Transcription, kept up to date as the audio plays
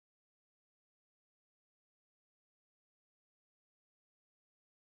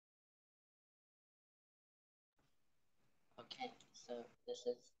Okay, so this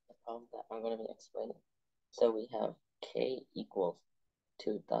is the problem that I'm going to be explaining. So we have k equals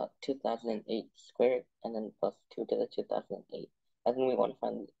 2008 squared and then plus 2 to the 2008. And then we want to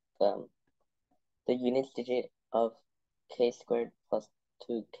find the units digit of k squared plus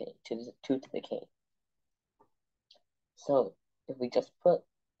 2k, 2 to the k. So if we just put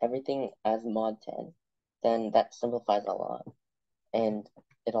everything as mod 10, then that simplifies a lot. And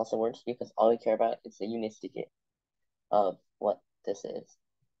it also works because all we care about is the units digit of what this is.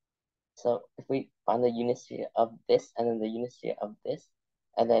 So if we find the units digit of this and then the units digit of this,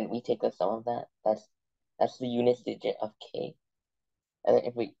 and then we take the sum of that, that's the units digit of k. And then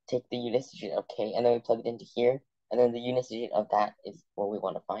if we take the units digit of k and then we plug it into here, and then the units digit of that is what we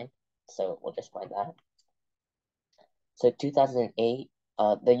want to find. So we'll just find that. So 2008,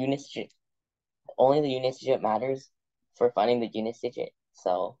 the units digit, only the units digit matters for finding the units digit.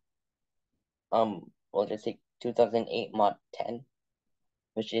 So we'll just take 2008 mod 10,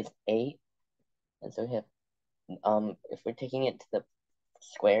 which is 8. And so we have if we're taking it to the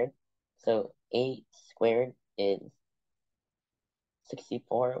squared, so 8 squared is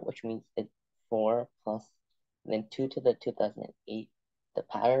 64, which means it's 4 plus, and then 2 to the 2008. The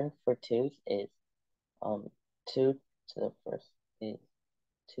pattern for 2's is 2 to the first is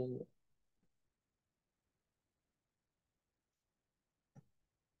 2.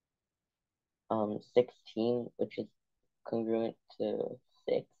 16, which is congruent to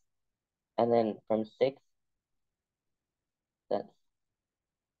 6. And then from 6, that's,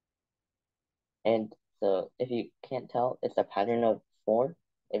 and so if you can't tell, it's a pattern of 4.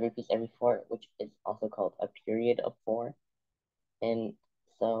 It repeats every 4, which is also called a period of 4. And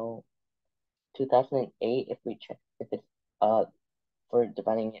so 2008, if we check, if it's, for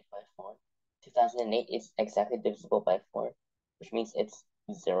dividing it by 4, 2008 is exactly divisible by 4, which means it's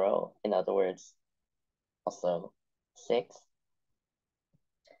 0. In other words, also 6.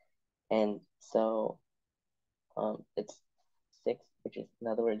 And so, it's 6, which is, in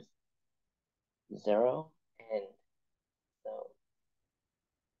other words, 0. And so,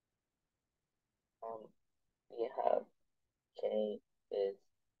 we have k is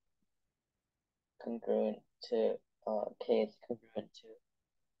congruent to, k is congruent to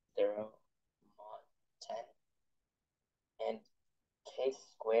 0 mod 10. And k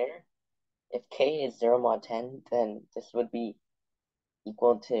squared, if k is 0 mod 10, then this would be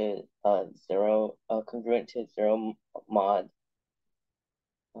equal to 0, congruent to 0 mod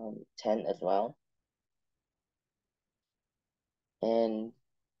 10 as well. And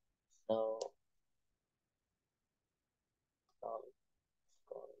so, um,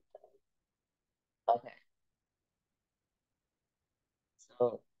 okay,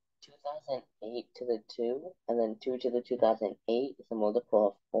 so 2008 to the 2, and then 2 to the 2008 is a multiple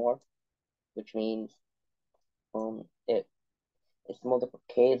of 4, which means it's multiple,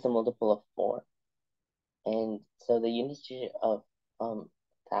 k is a multiple of 4. And so the units digit of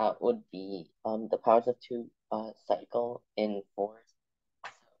that would be the powers of 2 cycle in 4s.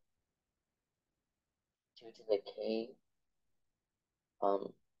 So 2 to the k,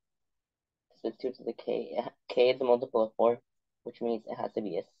 so 2 to the k, k is a multiple of 4, which means it has to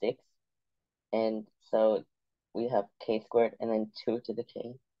be a 6. And so we have k squared and then 2 to the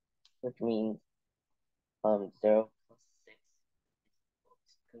k, which means 0 plus 6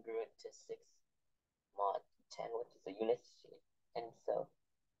 is congruent to 6 mod 10, which is a unit digit. And so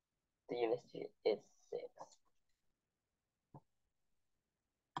the unit digit is